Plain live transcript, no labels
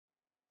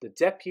The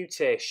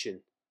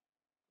Deputation.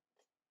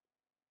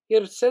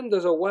 "You're send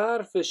us a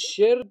war for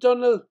sure,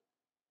 Donald.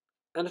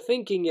 And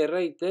thinking you're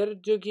right there,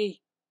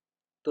 Dougie.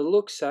 The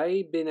looks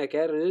I been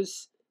again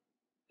us.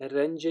 Our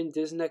engine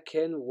doesna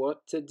ken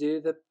what to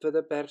do for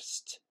the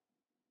best."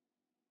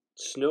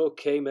 Snow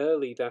came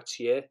early that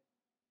year.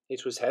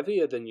 It was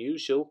heavier than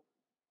usual.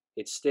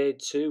 It stayed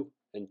too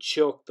and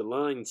choked the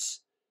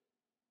lines.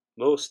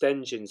 Most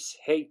engines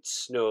hate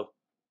snow.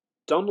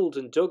 Donald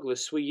and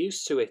Douglas were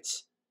used to it.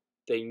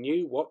 They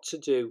knew what to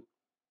do.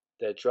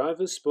 Their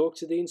drivers spoke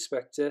to the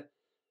inspector,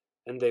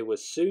 and they were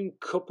soon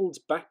coupled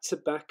back to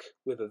back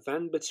with a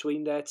van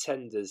between their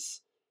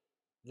tenders.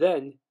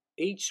 Then,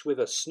 each with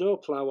a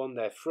snowplough on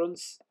their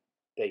fronts,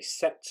 they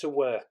set to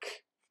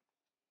work.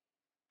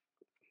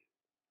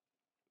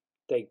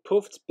 They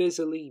puffed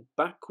busily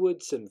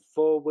backwards and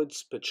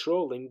forwards,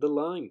 patrolling the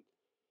line.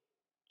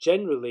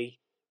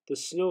 Generally, the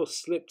snow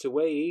slipped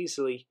away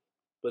easily,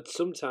 but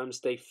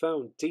sometimes they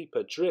found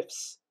deeper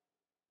drifts.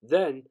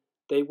 Then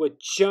they would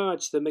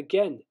charge them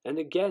again and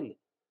again,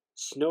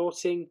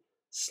 snorting,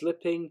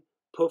 slipping,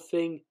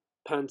 puffing,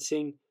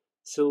 panting,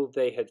 till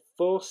they had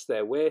forced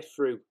their way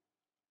through.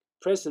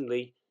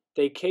 Presently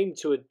they came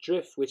to a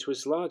drift which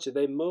was larger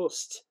than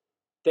most.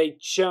 They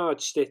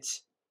charged it,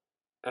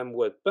 and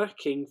were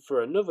backing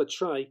for another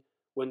try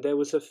when there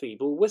was a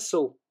feeble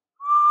whistle.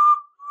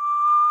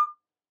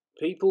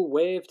 People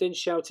waved and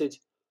shouted,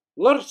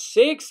 "Lord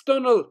sakes,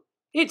 Donald,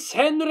 it's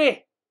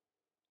Henry!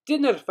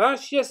 Dinna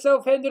fash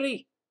yourself,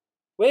 Henry!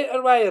 Wait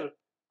a while,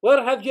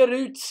 where have you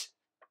root?"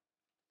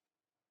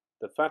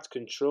 The fat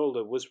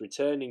controller was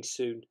returning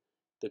soon.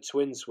 The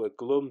twins were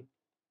glum.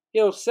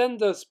 "He'll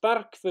send us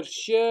back for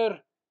sure,"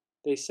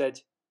 they said.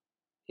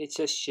 "It's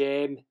a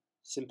shame,"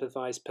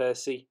 sympathised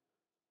Percy.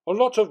 "A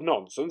lot of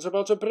nonsense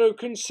about a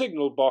broken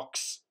signal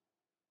box,"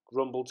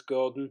 grumbled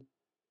Gordon.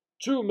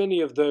 "Too many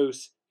of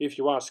those, if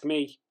you ask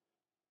me."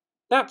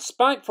 "That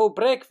spiteful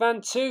brake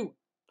van too,"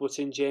 put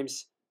in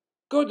James.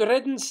 "Good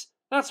riddance,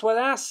 that's what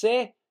I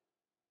say."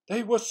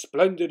 "They were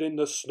splendid in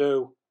the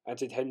snow,"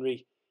 added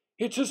Henry.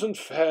 "It isn't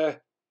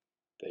fair."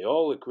 They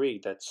all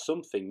agreed that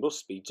something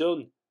must be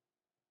done,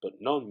 but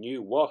none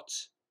knew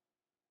what.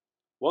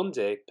 One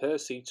day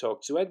Percy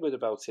talked to Edward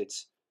about it.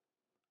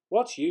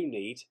 "What you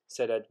need,"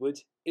 said Edward,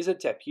 "is a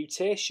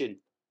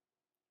deputation."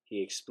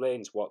 He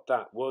explained what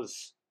that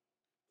was.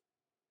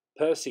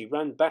 Percy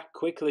ran back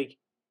quickly.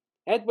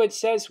 "Edward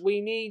says we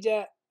need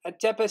a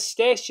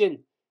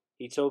deputation,"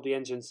 he told the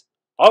engines.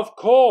 "Of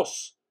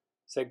course,"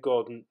 said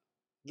Gordon.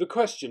 "The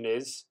question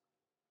is,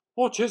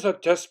 what is a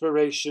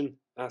desperation?"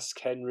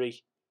 asked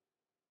Henry.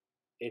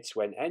 "It's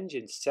when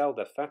engines tell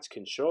the fat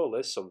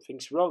controller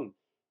something's wrong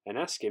and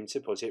ask him to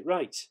put it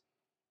right."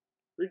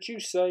 "Did you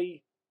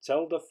say,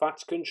 tell the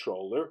fat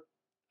controller?"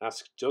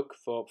 asked Duck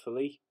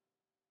thoughtfully.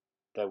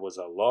 There was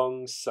a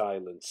long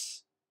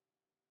silence.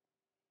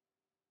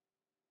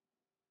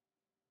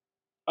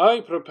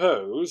 "I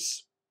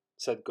propose,"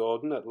 said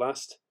Gordon at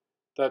last,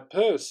 "that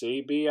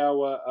Percy be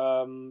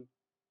our,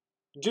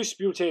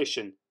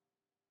 disputation."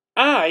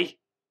 "I?"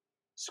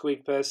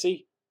 squeaked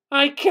Percy.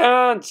 "I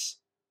can't."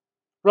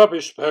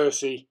 "Rubbish,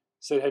 Percy,"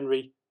 said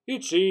Henry.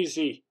 "It's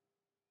easy."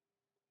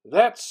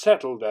 "That's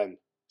settled then,"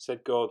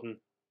 said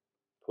Gordon.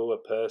 Poor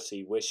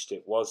Percy wished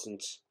it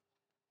wasn't.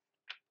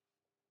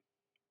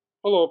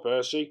 "Hello,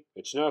 Percy.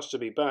 It's nice to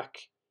be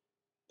back."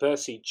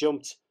 Percy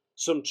jumped.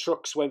 Some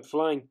trucks went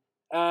flying.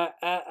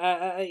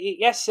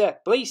 Yes, sir.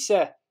 Please,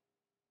 sir."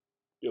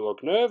 "You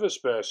look nervous,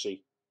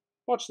 Percy.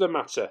 What's the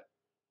matter?"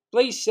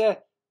 "Please,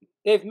 sir.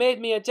 They've made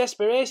me a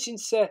desperation,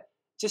 sir.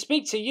 To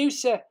speak to you,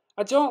 sir.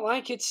 I don't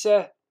like it,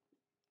 sir."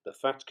 The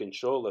fat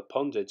controller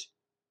pondered.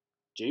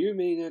 "Do you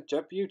mean a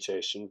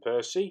deputation,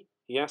 Percy?"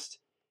 he asked.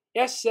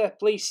 "Yes, sir.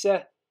 Please,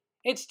 sir.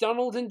 It's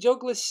Donald and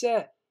Douglas,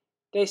 sir.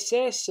 They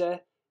say,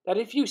 sir, that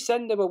if you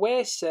send them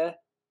away, sir,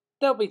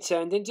 they'll be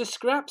turned into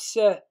scraps,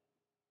 sir.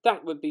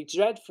 That would be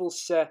dreadful,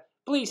 sir.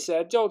 Please,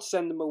 sir, don't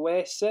send them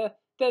away, sir.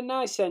 They're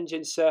nice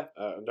engines, sir."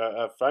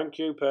 Thank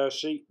you,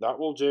 Percy. That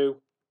will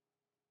do."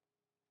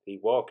 He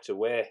walked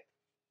away.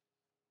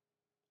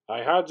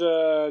 "I had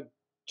a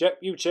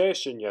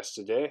deputation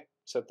yesterday,"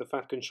 said the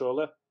fat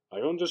controller.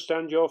 "I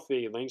understand your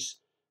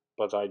feelings,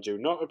 but I do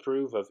not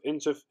approve of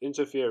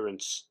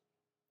interference."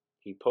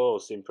 He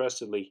paused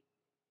impressively.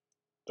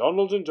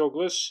 "Donald and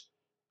Douglas,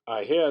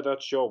 I hear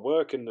that your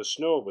work in the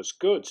snow was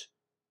good.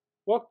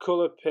 What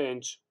colour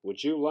paint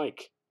would you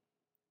like?"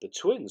 The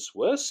twins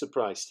were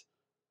surprised.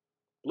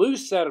 "Blue,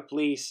 sir,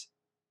 please."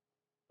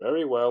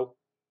 "Very well,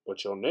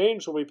 but your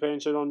names will be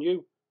painted on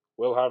you.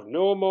 We'll have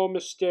no more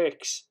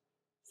mistakes."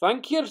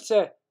 "Thank you,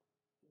 sir.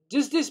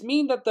 Does this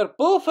mean that they're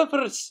both of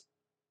us?"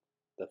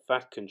 The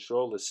fat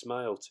controller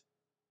smiled.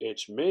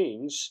 "It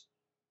means—"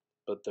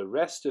 But the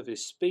rest of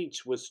his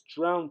speech was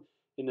drowned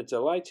in a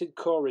delighted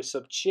chorus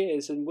of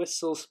cheers and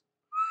whistles.